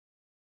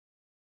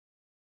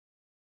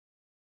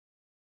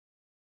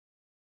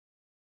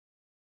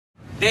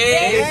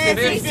Day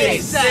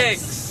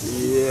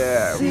 56.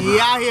 Yeah.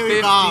 Yeah, here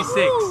we go.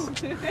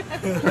 56.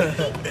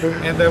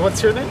 And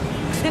what's your name?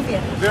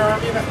 Vivian. Where are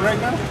we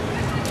right now?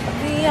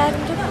 We are in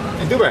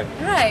Dubai. In Dubai?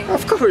 Right.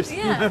 Of course.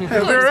 Yeah, of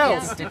Where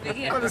course, else?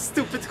 yeah. What a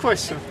stupid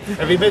question.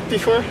 Have we met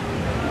before?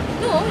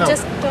 No, No.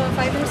 just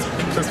 5 minutes.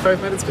 Just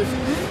 5 minutes before.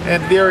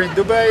 And we are in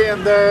Dubai,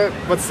 and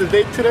what's the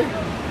date today?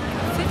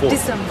 5th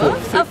December.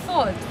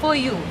 4th for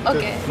you.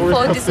 Okay.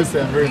 4th of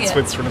December in Yeah.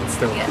 Switzerland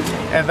still. Yeah.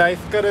 And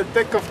I've got a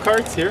deck of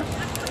cards here.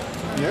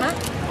 Yeah,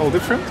 all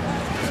different.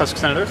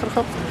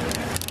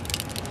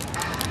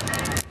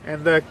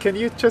 And can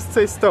you just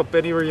say stop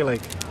anywhere you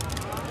like?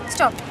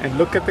 Stop. And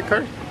look at the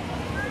card.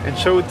 And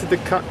show it to the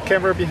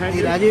camera behind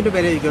you. Okay.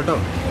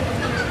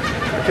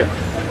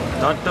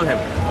 Not to him,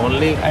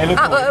 only I look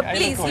away.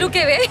 Please look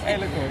away. I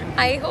look away.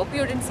 I hope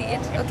you didn't see it.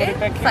 Okay. it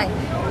back here. Fine.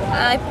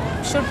 I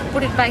should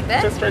put it back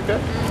there. Just right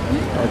there?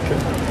 Okay.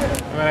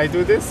 When I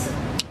do this,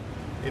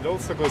 it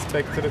also goes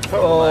back to the top.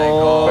 Oh my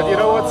God. But you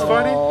know what's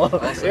funny?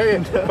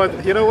 Yeah.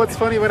 But you know what's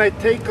funny? When I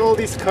take all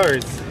these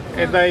cards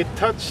and I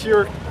touch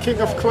your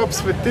King of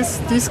Clubs with these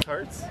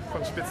cards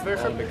from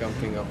Spitzneucher, become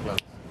king of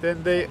clubs.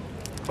 then they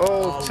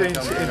all change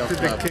become King into of the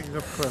Clubs. King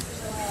of Clubs.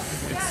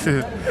 It's,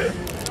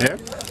 yeah?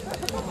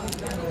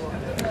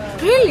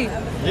 Really?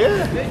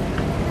 Yeah.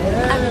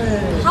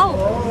 How?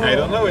 I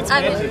don't know, it's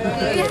I mean, magic.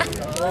 yeah.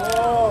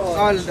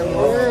 All the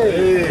more.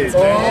 Hey,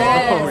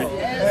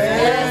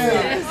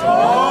 Yes.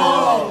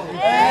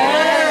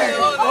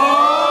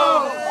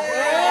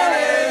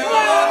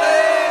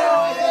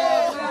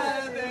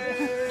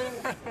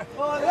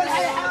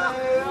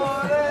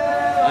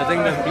 I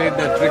think they've played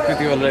that trick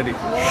with you already.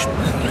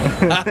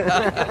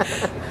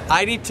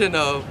 I need to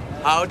know,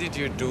 how did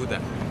you do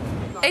that?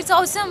 It's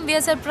awesome. We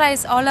are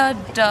surprised. All our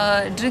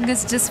drink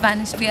is just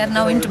vanished. We are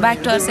now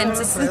back to our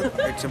senses.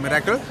 It's a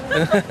miracle.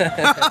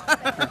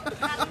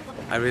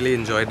 I really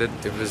enjoyed it.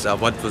 It was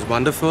what was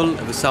wonderful.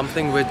 It was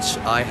something which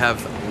I have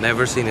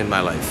never seen in my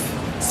life.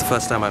 It's the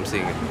first time I'm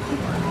seeing it.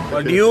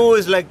 But you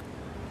is like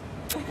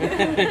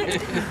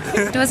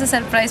It was a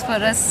surprise for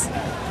us.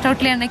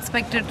 Totally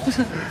unexpected.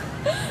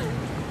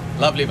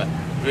 Lovely man.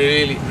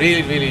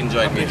 Really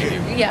enjoyed meeting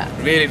you. Yeah.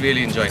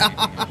 Really enjoyed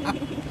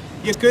meeting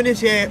you. you couldn't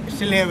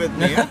still here with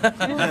me. Yeah?